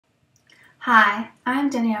Hi, I'm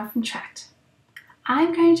Danielle from Tract.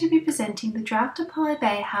 I'm going to be presenting the draft Apollo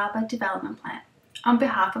Bay Harbour Development Plan on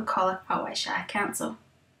behalf of Colac Otway Shire Council.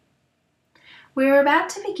 We are about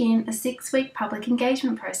to begin a 6-week public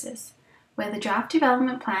engagement process where the draft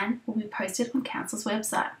development plan will be posted on Council's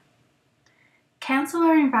website. Council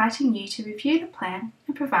are inviting you to review the plan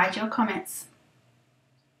and provide your comments.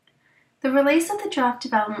 The release of the draft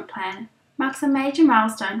development plan marks a major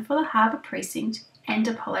milestone for the Harbour Precinct and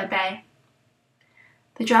Apollo Bay.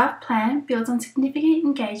 The draft plan builds on significant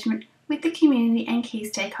engagement with the community and key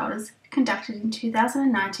stakeholders conducted in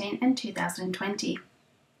 2019 and 2020,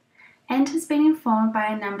 and has been informed by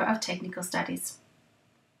a number of technical studies.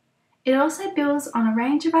 It also builds on a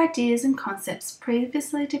range of ideas and concepts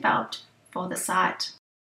previously developed for the site.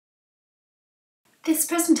 This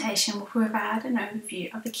presentation will provide an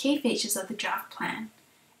overview of the key features of the draft plan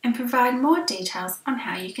and provide more details on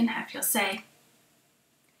how you can have your say.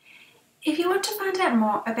 If you want to find out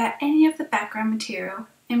more about any of the background material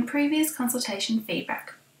and previous consultation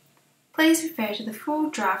feedback, please refer to the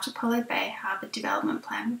full draft Apollo Bay Harbour Development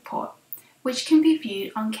Plan report, which can be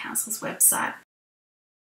viewed on Council's website.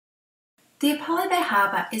 The Apollo Bay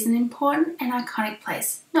Harbour is an important and iconic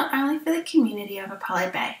place not only for the community of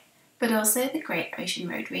Apollo Bay, but also the Great Ocean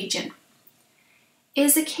Road region. It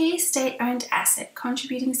is a key state-owned asset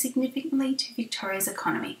contributing significantly to Victoria's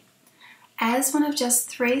economy. As one of just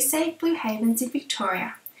 3 safe blue havens in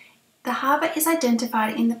Victoria, the harbour is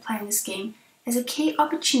identified in the planning scheme as a key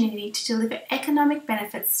opportunity to deliver economic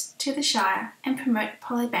benefits to the Shire and promote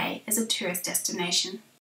Apollo Bay as a tourist destination.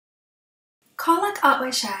 Colac Otway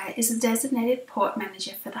Shire is a designated port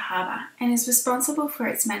manager for the harbour and is responsible for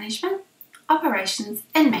its management, operations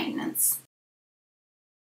and maintenance.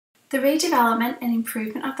 The redevelopment and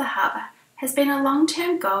improvement of the harbour has been a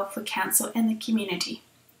long-term goal for Council and the community.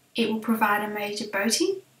 It will provide a major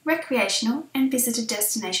boating, recreational and visitor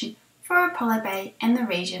destination for Apollo Bay and the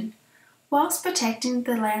region, whilst protecting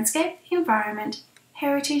the landscape, environment,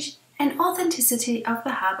 heritage and authenticity of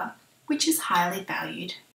the harbour, which is highly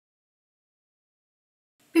valued.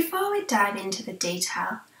 Before we dive into the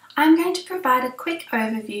detail, I'm going to provide a quick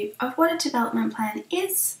overview of what a development plan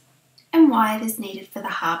is and why it is needed for the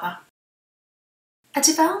harbour. A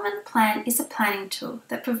development plan is a planning tool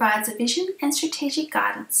that provides a vision and strategic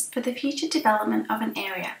guidance for the future development of an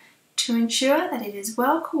area to ensure that it is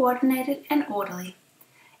well coordinated and orderly.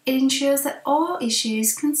 It ensures that all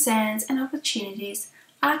issues, concerns and opportunities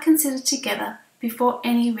are considered together before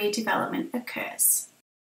any redevelopment occurs.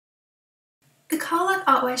 The Colac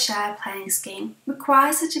Otway Shire Planning Scheme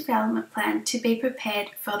requires a development plan to be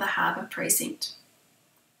prepared for the Harbour Precinct.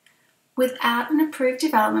 Without an approved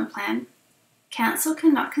development plan, Council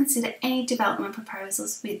cannot consider any development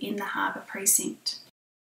proposals within the Harbour Precinct.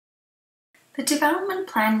 The development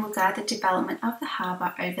plan will guide the development of the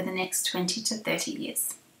harbour over the next 20 to 30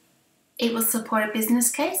 years. It will support a business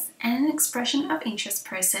case and an expression of interest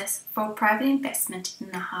process for private investment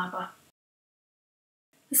in the harbour.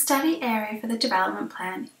 The study area for the development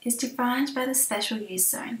plan is defined by the special use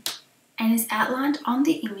zone and is outlined on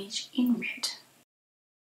the image in red.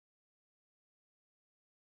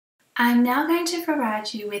 I am now going to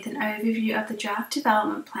provide you with an overview of the draft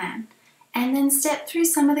development plan and then step through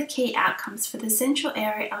some of the key outcomes for the central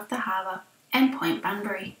area of the harbour and Point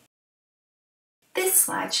Bunbury. This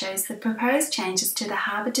slide shows the proposed changes to the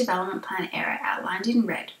harbour development plan area outlined in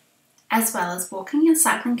red, as well as walking and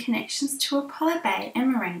cycling connections to Apollo Bay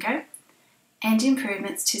and Marengo and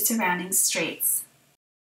improvements to surrounding streets.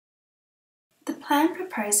 The plan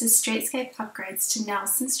proposes streetscape upgrades to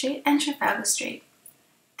Nelson Street and Trafalgar Street.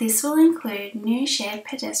 This will include new shared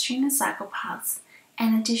pedestrian and cycle paths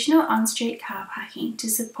and additional on-street car parking to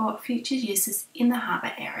support future uses in the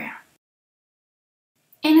harbour area.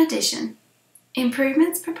 In addition,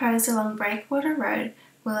 improvements proposed along Breakwater Road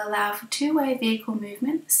will allow for 2-way vehicle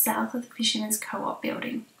movement south of the Fisherman's Co-op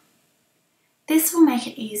building. This will make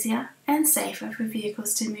it easier and safer for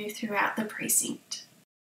vehicles to move throughout the precinct.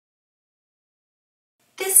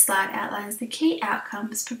 This slide outlines the key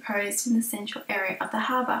outcomes proposed in the central area of the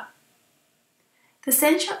harbour. The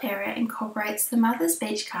central area incorporates the Mothers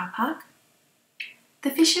Beach car park,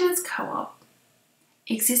 the Fisherman's Co-op,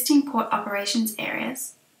 existing port operations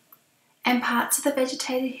areas, and parts of the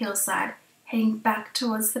vegetated hillside heading back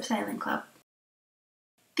towards the Sailing Club.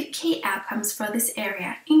 The key outcomes for this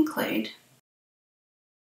area include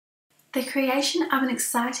the creation of an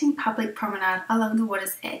exciting public promenade along the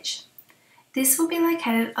water's edge. This will be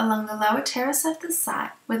located along the lower terrace of the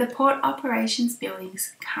site where the port operations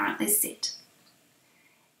buildings currently sit.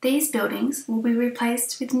 These buildings will be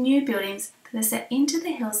replaced with new buildings that are set into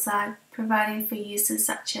the hillside, providing for uses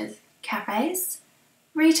such as cafes,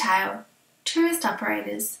 retail, tourist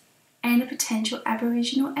operators, and a potential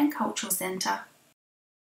Aboriginal and cultural centre.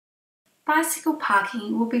 Bicycle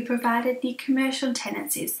parking will be provided near commercial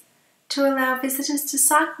tenancies to allow visitors to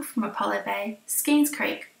cycle from Apollo Bay, Skeens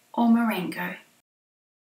Creek or Marengo.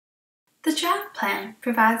 The draft plan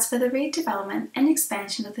provides for the redevelopment and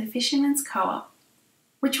expansion of the Fishermen's Co-op,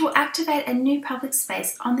 which will activate a new public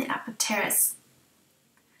space on the upper terrace.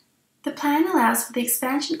 The plan allows for the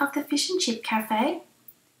expansion of the Fish and Chip Cafe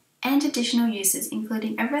and additional uses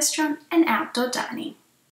including a restaurant and outdoor dining.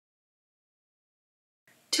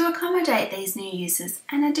 To accommodate these new uses,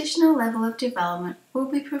 an additional level of development will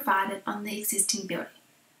be provided on the existing building,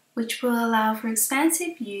 which will allow for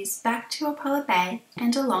expansive views back to Apollo Bay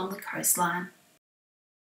and along the coastline.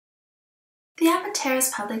 The upper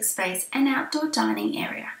terrace public space and outdoor dining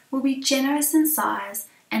area will be generous in size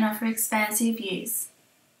and offer expansive views.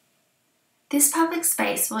 This public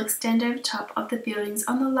space will extend over top of the buildings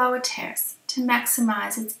on the lower terrace to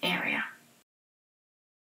maximise its area.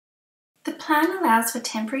 The plan allows for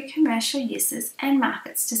temporary commercial uses and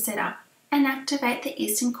markets to set up and activate the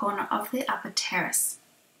eastern corner of the upper terrace.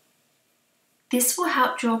 This will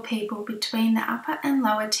help draw people between the upper and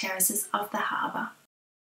lower terraces of the harbour.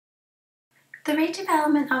 The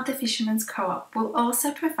redevelopment of the Fishermen's Co-op will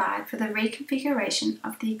also provide for the reconfiguration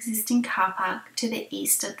of the existing car park to the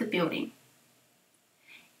east of the building.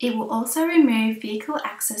 It will also remove vehicle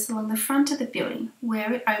access along the front of the building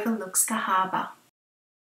where it overlooks the harbour.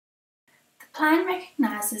 The plan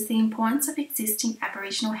recognises the importance of existing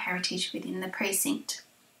Aboriginal heritage within the precinct.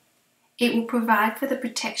 It will provide for the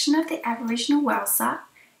protection of the Aboriginal well site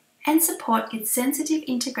and support its sensitive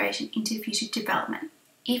integration into future development,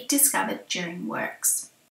 if discovered during works.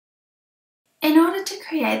 In order to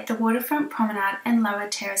create the waterfront promenade and lower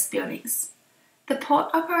terrace buildings, the Port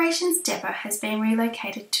Operations Depot has been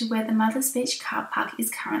relocated to where the Mothers Beach car park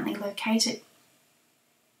is currently located.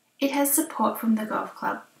 It has support from the Golf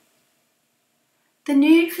Club. The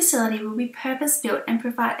new facility will be purpose-built and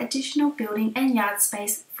provide additional building and yard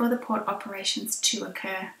space for the port operations to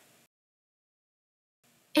occur.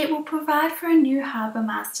 It will provide for a new Harbour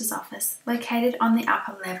Master's office located on the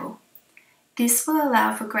upper level. This will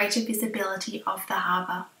allow for greater visibility of the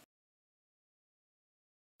harbour.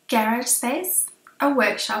 Garage space, a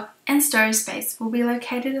workshop and storage space will be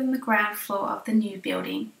located on the ground floor of the new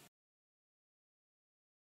building.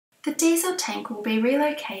 The diesel tank will be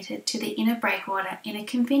relocated to the inner breakwater in a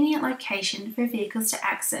convenient location for vehicles to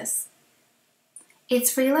access.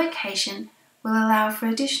 Its relocation will allow for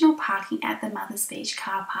additional parking at the Mothers Beach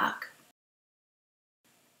car park.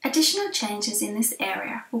 Additional changes in this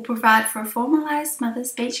area will provide for a formalised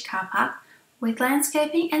Mothers Beach car park with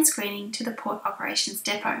landscaping and screening to the Port Operations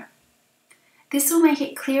Depot. This will make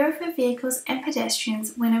it clearer for vehicles and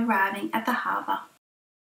pedestrians when arriving at the harbour.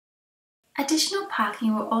 Additional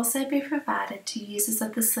parking will also be provided to users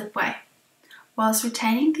of the slipway, whilst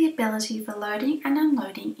retaining the ability for loading and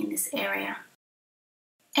unloading in this area.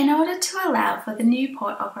 In order to allow for the new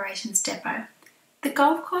Port Operations Depot, the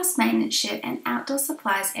golf course maintenance shed and outdoor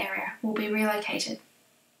supplies area will be relocated.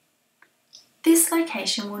 This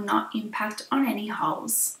location will not impact on any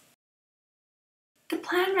holes. The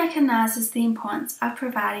plan recognises the importance of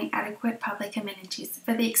providing adequate public amenities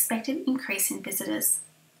for the expected increase in visitors.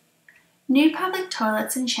 New public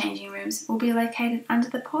toilets and changing rooms will be located under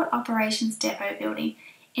the Port Operations Depot building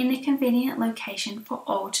in a convenient location for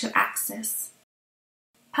all to access.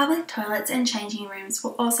 Public toilets and changing rooms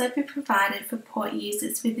will also be provided for port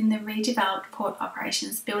users within the redeveloped Port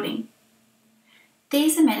Operations building.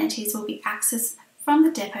 These amenities will be accessed from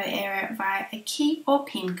the depot area via a key or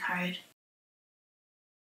PIN code.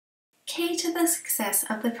 Key to the success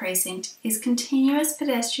of the precinct is continuous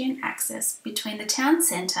pedestrian access between the town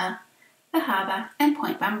centre, the harbour and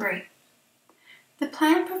Point Bunbury. The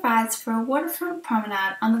plan provides for a waterfront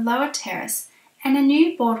promenade on the lower terrace and a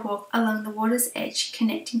new boardwalk along the water's edge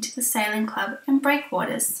connecting to the sailing club and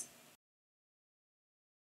breakwaters.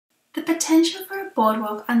 The potential for a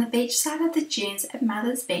boardwalk on the beach side of the dunes at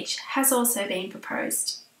Mothers Beach has also been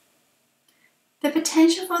proposed. The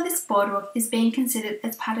potential for this boardwalk is being considered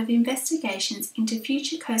as part of investigations into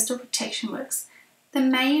future coastal protection works that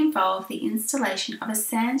may involve the installation of a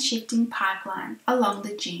sand shifting pipeline along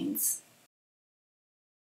the dunes.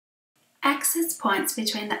 Access points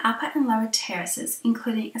between the upper and lower terraces,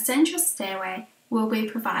 including a central stairway, will be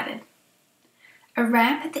provided. A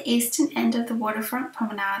ramp at the eastern end of the waterfront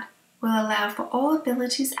promenade will allow for all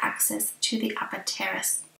abilities access to the upper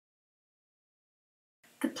terrace.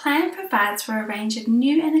 The plan provides for a range of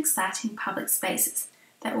new and exciting public spaces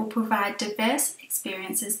that will provide diverse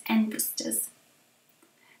experiences and vistas.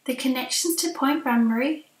 The connections to Point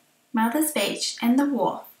Bunbury, Mothers Beach and the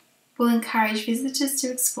wharf will encourage visitors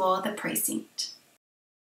to explore the precinct.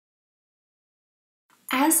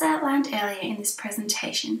 As outlined earlier in this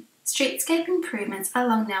presentation, streetscape improvements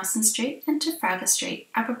along Nelson Street and Trafalgar Street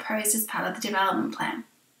are proposed as part of the development plan.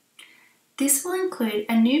 This will include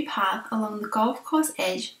a new path along the golf course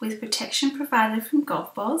edge with protection provided from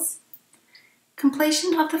golf balls,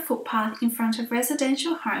 completion of the footpath in front of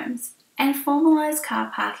residential homes, and formalised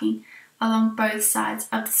car parking along both sides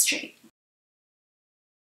of the street.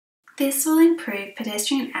 This will improve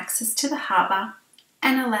pedestrian access to the harbour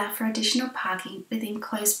and allow for additional parking within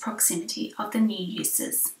close proximity of the new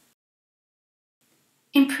uses.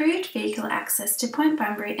 Improved vehicle access to Point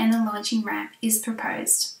Bunbury and the launching ramp is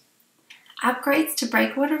proposed. Upgrades to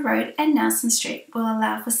Breakwater Road and Nelson Street will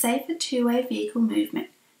allow for safer two-way vehicle movement,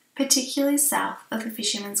 particularly south of the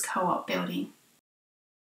Fisherman's Co-op building.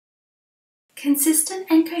 Consistent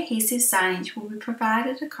and cohesive signage will be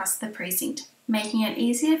provided across the precinct, making it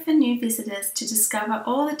easier for new visitors to discover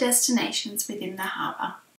all the destinations within the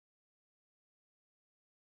harbour.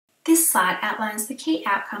 This slide outlines the key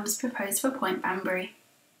outcomes proposed for Point Bunbury.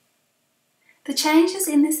 The changes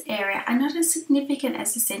in this area are not as significant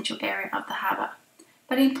as the central area of the harbour,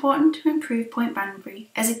 but important to improve Point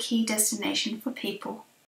Bunbury as a key destination for people.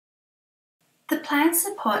 The plan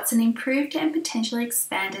supports an improved and potentially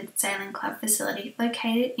expanded sailing club facility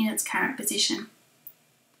located in its current position.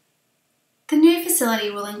 The new facility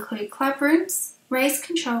will include club rooms, race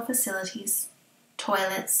control facilities,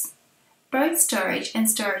 toilets, boat storage and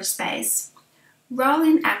storage space,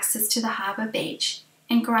 roll-in access to the harbour beach,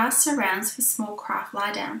 and grass surrounds for small craft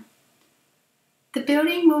lie-down. The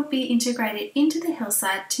building will be integrated into the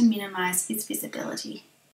hillside to minimise its visibility.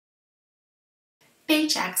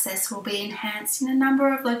 Beach access will be enhanced in a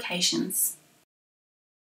number of locations.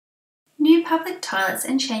 New public toilets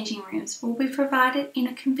and changing rooms will be provided in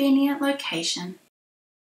a convenient location.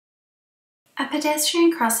 A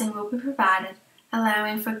pedestrian crossing will be provided,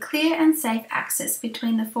 allowing for clear and safe access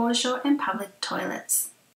between the foreshore and public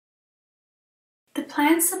toilets. The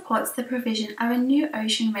plan supports the provision of a new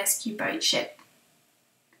ocean rescue boat ship.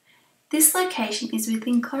 This location is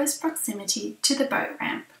within close proximity to the boat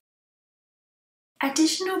ramp.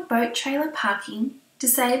 Additional boat trailer parking,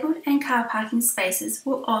 disabled and car parking spaces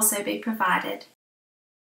will also be provided.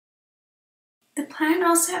 The plan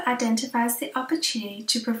also identifies the opportunity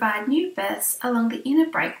to provide new berths along the inner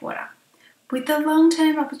breakwater, with the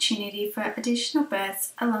long-term opportunity for additional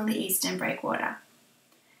berths along the eastern breakwater.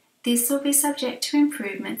 This will be subject to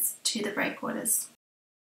improvements to the breakwaters.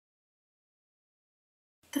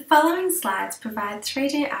 The following slides provide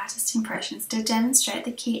 3D artist impressions to demonstrate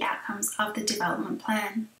the key outcomes of the development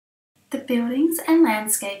plan. The buildings and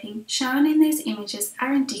landscaping shown in these images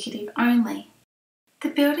are indicative only. The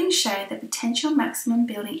buildings show the potential maximum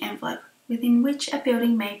building envelope within which a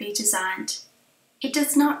building may be designed. It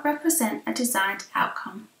does not represent a designed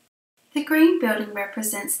outcome. The green building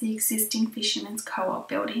represents the existing Fisherman's Co-op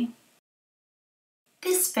building.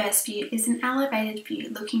 This first view is an elevated view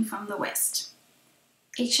looking from the west.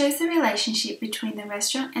 It shows the relationship between the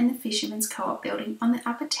restaurant and the Fisherman's Co-op building on the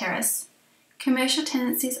upper terrace, commercial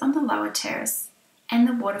tenancies on the lower terrace, and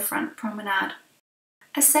the waterfront promenade.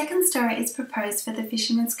 A second story is proposed for the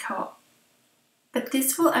Fisherman's Co-op, but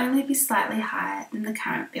this will only be slightly higher than the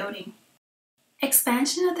current building.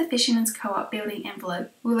 Expansion of the Fisherman's Co-op building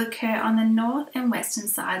envelope will occur on the north and western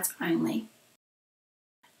sides only.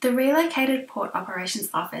 The relocated Port Operations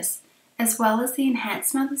Office, as well as the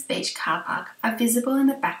enhanced Mothers Beach car park, are visible in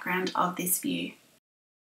the background of this view.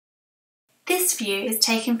 This view is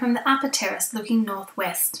taken from the upper terrace looking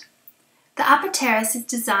northwest. The upper terrace is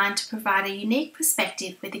designed to provide a unique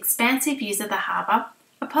perspective with expansive views of the harbour,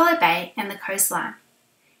 Apollo Bay and the coastline.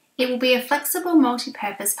 It will be a flexible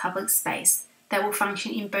multi-purpose public space that will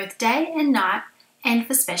function in both day and night and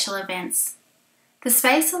for special events. The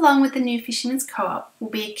space along with the new Fisherman's Co-op will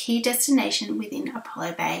be a key destination within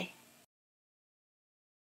Apollo Bay.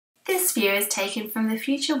 This view is taken from the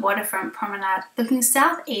future waterfront promenade looking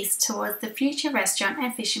southeast towards the future restaurant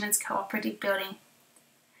and Fisherman's Cooperative building.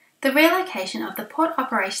 The relocation of the Port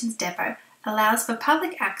Operations Depot allows for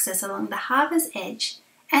public access along the harbour's edge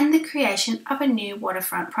and the creation of a new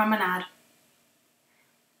waterfront promenade.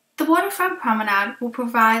 The waterfront promenade will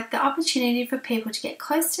provide the opportunity for people to get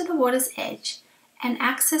close to the water's edge and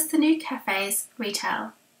access the new cafes,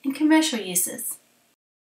 retail and commercial uses.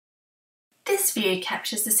 This view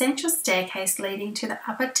captures the central staircase leading to the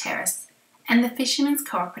upper terrace and the Fisherman's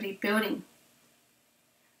Cooperative building.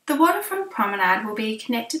 The waterfront promenade will be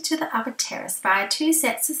connected to the upper terrace via two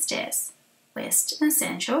sets of stairs, west and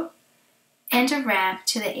central, and a ramp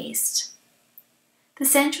to the east. The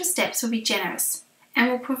central steps will be generous and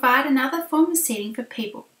will provide another form of seating for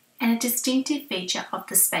people and a distinctive feature of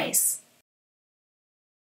the space.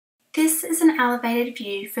 This is an elevated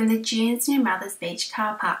view from the dunes near Mothers Beach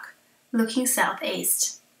car park, looking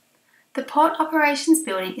southeast. The Port Operations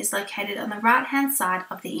building is located on the right-hand side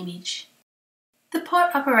of the image. The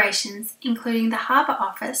port operations, including the harbour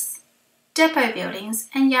office, depot buildings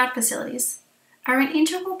and yard facilities, are an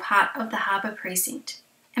integral part of the harbour precinct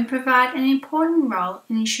and provide an important role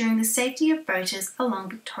in ensuring the safety of boaters along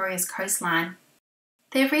Victoria's coastline.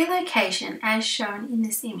 Their relocation, as shown in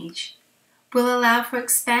this image, will allow for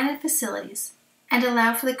expanded facilities and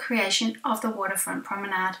allow for the creation of the waterfront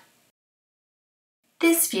promenade.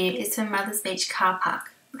 This view is from Mothers Beach car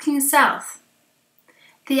park, looking south.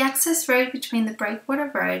 The access road between the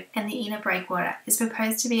Breakwater Road and the inner breakwater is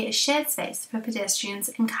proposed to be a shared space for pedestrians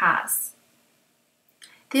and cars.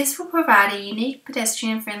 This will provide a unique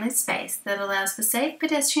pedestrian-friendly space that allows for safe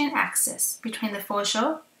pedestrian access between the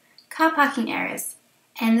foreshore, car parking areas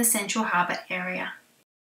and the central harbour area.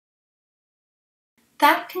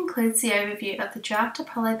 That concludes the overview of the draft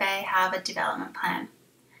Apollo Bay Harbour Development Plan.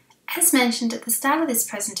 As mentioned at the start of this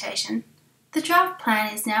presentation, the draft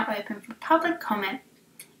plan is now open for public comment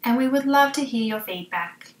and we would love to hear your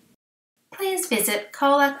feedback. Please visit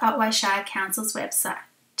Colac Otway Shire Council's website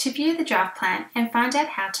to view the draft plan and find out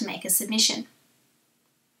how to make a submission.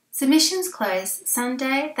 Submissions close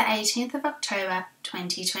Sunday the 18th of October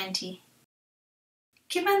 2020.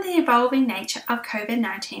 Given the evolving nature of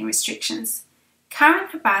COVID-19 restrictions,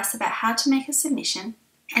 current advice about how to make a submission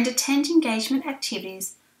and attend engagement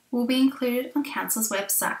activities will be included on Council's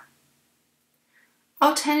website.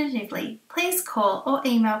 Alternatively, please call or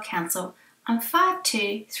email Council on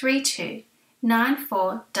 5232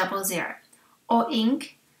 9400 or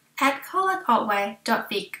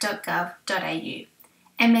inc@colacotway.vic.gov.au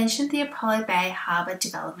and mention the Apollo Bay Harbour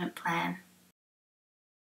Development Plan.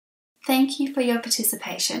 Thank you for your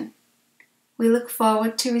participation. We look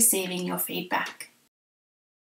forward to receiving your feedback.